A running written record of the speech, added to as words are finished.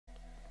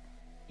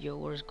Yo,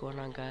 what is going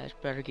on, guys?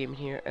 Better Gaming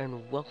here,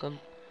 and welcome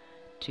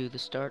to the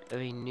start of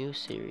a new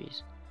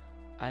series.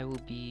 I will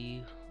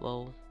be,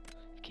 well, if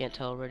you can't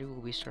tell already,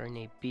 we'll be starting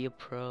a Be a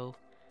Pro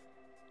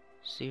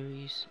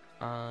series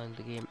on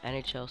the game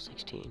NHL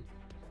 16.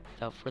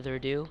 Without further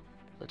ado,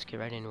 let's get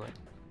right into it.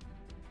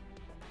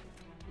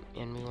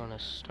 And we want to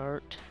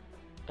start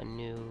a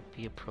new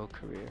Be a Pro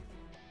career.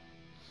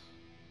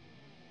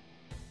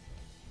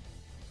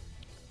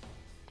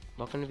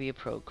 Welcome to Be a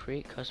Pro.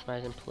 Create,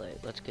 customize, and play.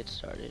 Let's get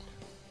started.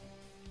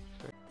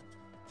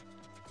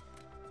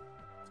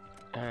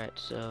 Alright,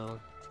 so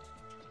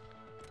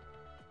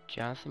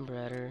Jonathan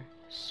Bratter,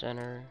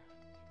 center,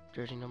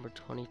 jersey number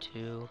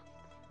 22.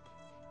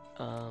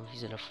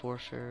 He's an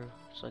enforcer,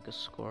 it's like a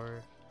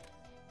scorer,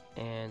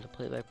 and the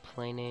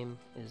play-by-play name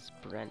is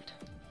Brent.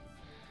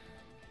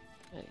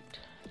 Right,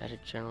 added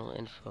general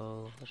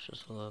info. Let's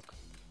just look.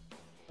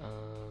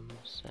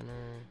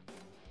 Center.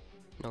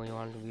 No, we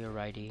wanted to be a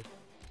righty.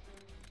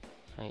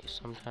 Right,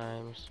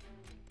 sometimes.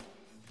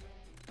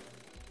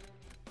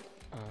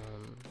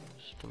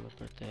 Just do my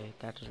birthday.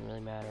 That doesn't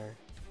really matter.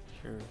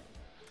 Sure.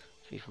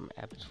 Be from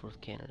Abbotsford,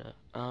 Canada.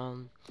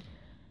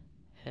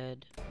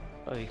 Head.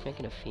 Oh, you're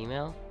making a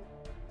female?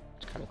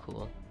 It's kind of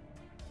cool.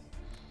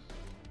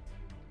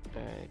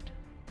 Alright.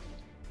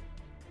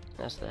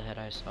 That's the head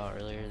I saw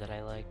earlier that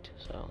I liked,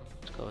 so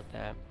let's go with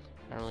that.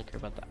 I don't really care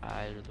about the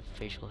eyes or the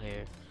facial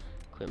hair.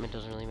 Equipment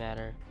doesn't really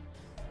matter.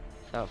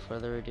 Without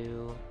further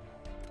ado,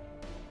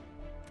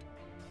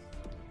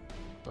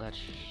 let's...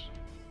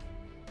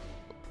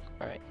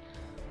 Alright.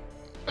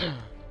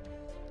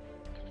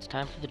 It's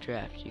time for the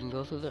draft. You can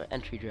go through the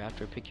entry draft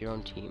or pick your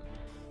own team.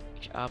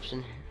 Each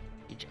option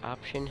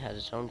has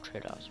its own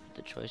trade-offs, but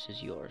the choice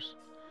is yours.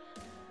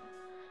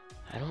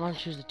 I don't want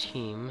to choose a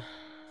team,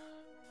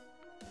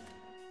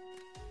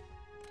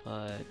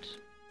 but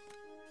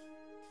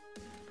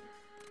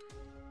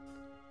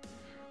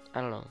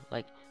I don't know.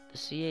 Like the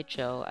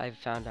CHL, I've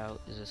found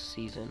out is a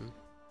season,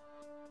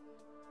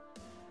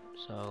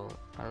 so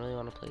I don't really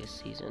want to play a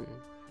season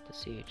with the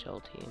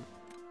CHL team.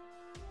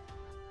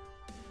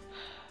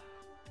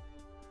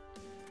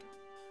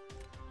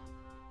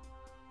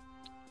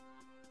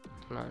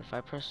 Hold on, if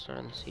I press start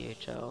on the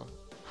CHL,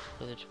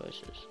 what are the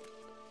choices?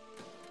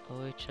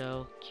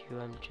 OHL,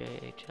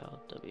 QMJHL,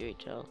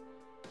 WHL.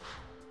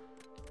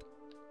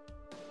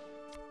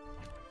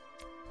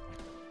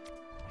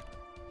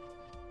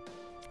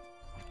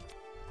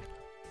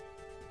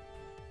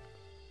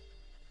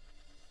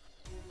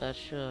 Let's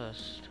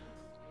just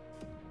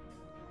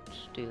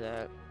do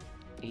that.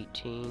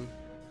 18.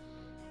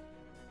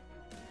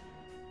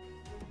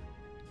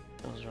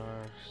 Those are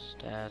our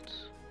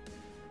stats.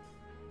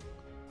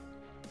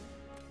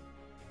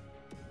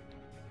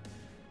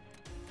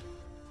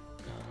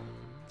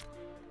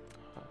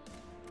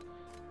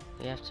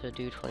 We have to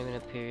do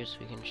 20-minute periods so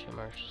we can trim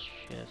our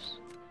shifts.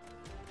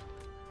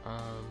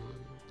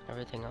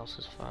 Everything else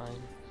is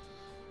fine.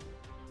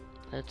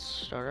 Let's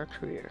start our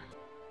career.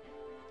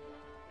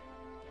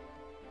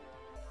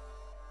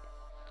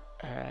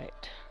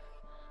 Alright.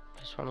 I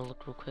just want to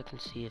look real quick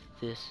and see if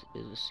this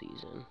is a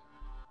season.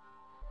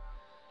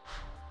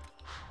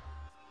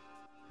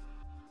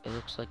 It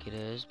looks like it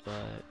is,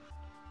 but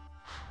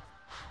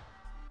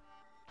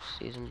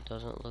season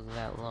doesn't look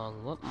that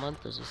long. What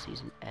month does the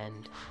season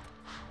end?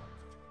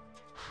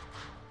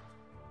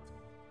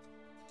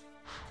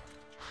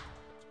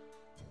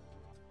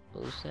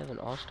 At least they have an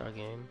all-star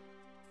game.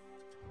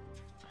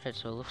 Alright,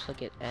 so it looks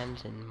like it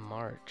ends in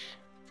March.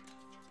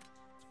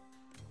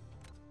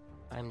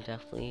 I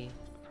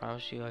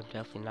promise you, I'm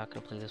definitely not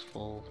gonna play this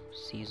full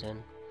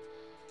season.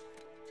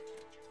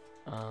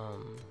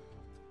 Let's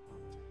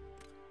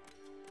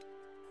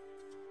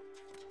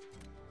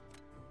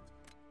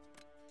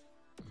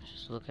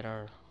just look at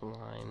our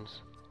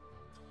lines.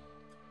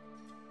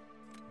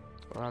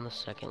 We're on the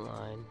second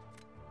line.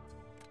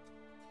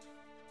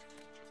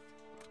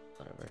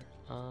 Whatever.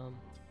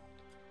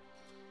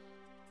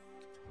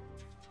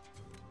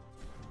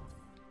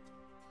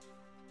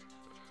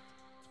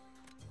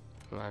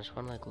 I just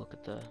want to look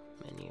at the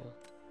menu.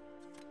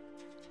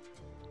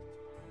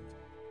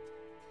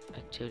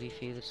 Activity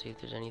fee, let's see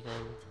if there's anything.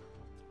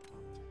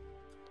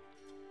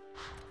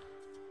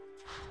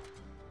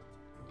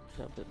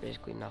 No, but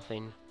basically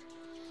nothing.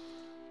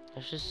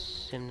 Let's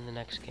just sim to the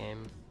next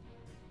game.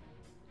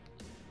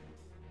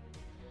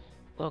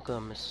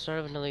 Welcome, it's the start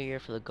of another year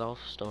for the Golf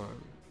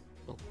Storm.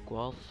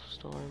 Golf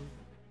Storm?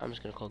 I'm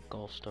just gonna call it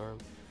Golf Storm.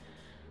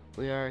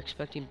 We are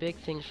expecting big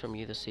things from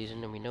you this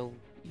season, and we know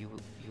you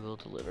will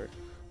deliver.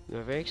 We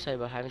are very excited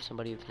about having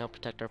somebody who can help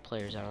protect our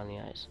players out on the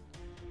ice.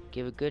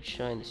 Give a good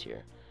showing this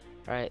year.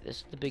 Alright, this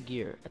is the big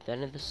year. At the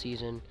end of the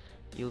season,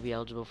 you will be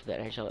eligible for the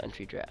NHL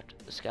entry draft.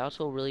 The scouts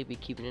will really be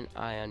keeping an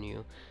eye on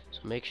you,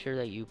 so make sure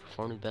that you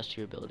perform to the best of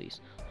your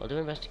abilities. I'll do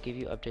my best to give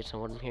you updates on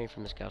what I'm hearing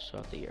from the scouts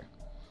throughout the year.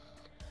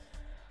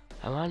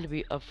 I wanted to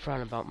be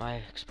upfront about my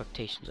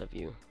expectations of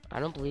you. I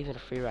don't believe in a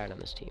free ride on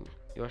this team.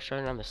 You are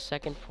starting on the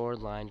second forward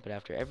line, but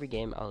after every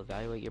game, I'll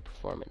evaluate your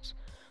performance.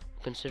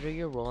 Consider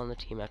your role on the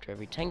team after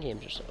every 10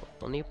 games or so.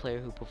 Only a player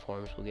who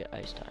performs will get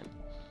ice time.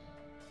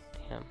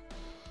 Damn.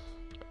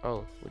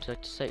 Oh, would you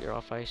like to set your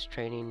off-ice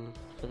training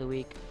for the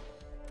week?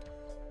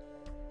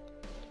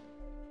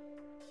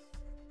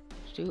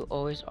 Just do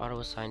always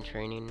auto-assign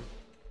training.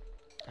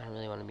 I don't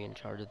really want to be in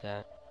charge of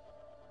that.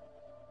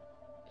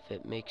 If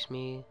it makes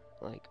me,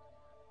 like,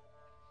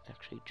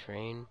 actually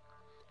train.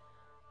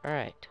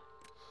 Alright.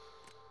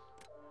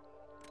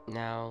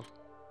 Now,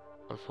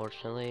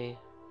 unfortunately,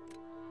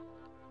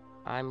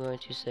 I'm going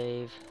to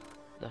save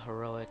the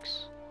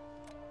heroics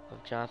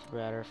of Jonathan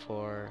Ratter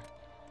for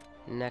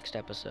next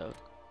episode.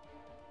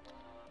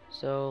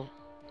 So,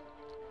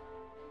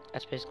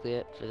 that's basically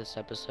it for this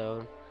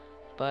episode.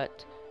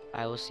 But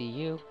I will see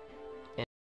you